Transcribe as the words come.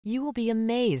You will be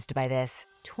amazed by this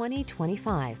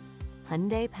 2025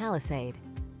 Hyundai Palisade.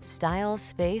 Style,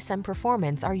 space, and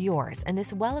performance are yours in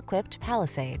this well-equipped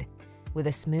Palisade. With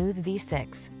a smooth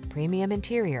V6, premium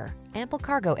interior, ample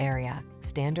cargo area,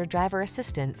 standard driver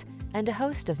assistance, and a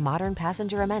host of modern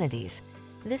passenger amenities,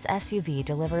 this SUV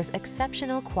delivers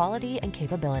exceptional quality and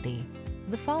capability.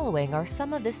 The following are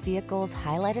some of this vehicle's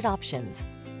highlighted options: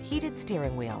 heated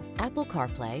steering wheel, Apple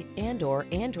CarPlay and/or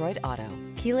Android Auto,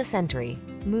 keyless entry,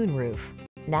 moonroof,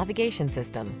 navigation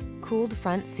system, cooled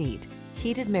front seat,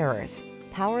 heated mirrors,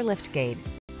 power liftgate,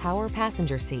 power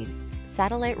passenger seat,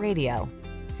 satellite radio.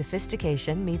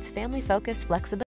 Sophistication meets family-focused flexibility.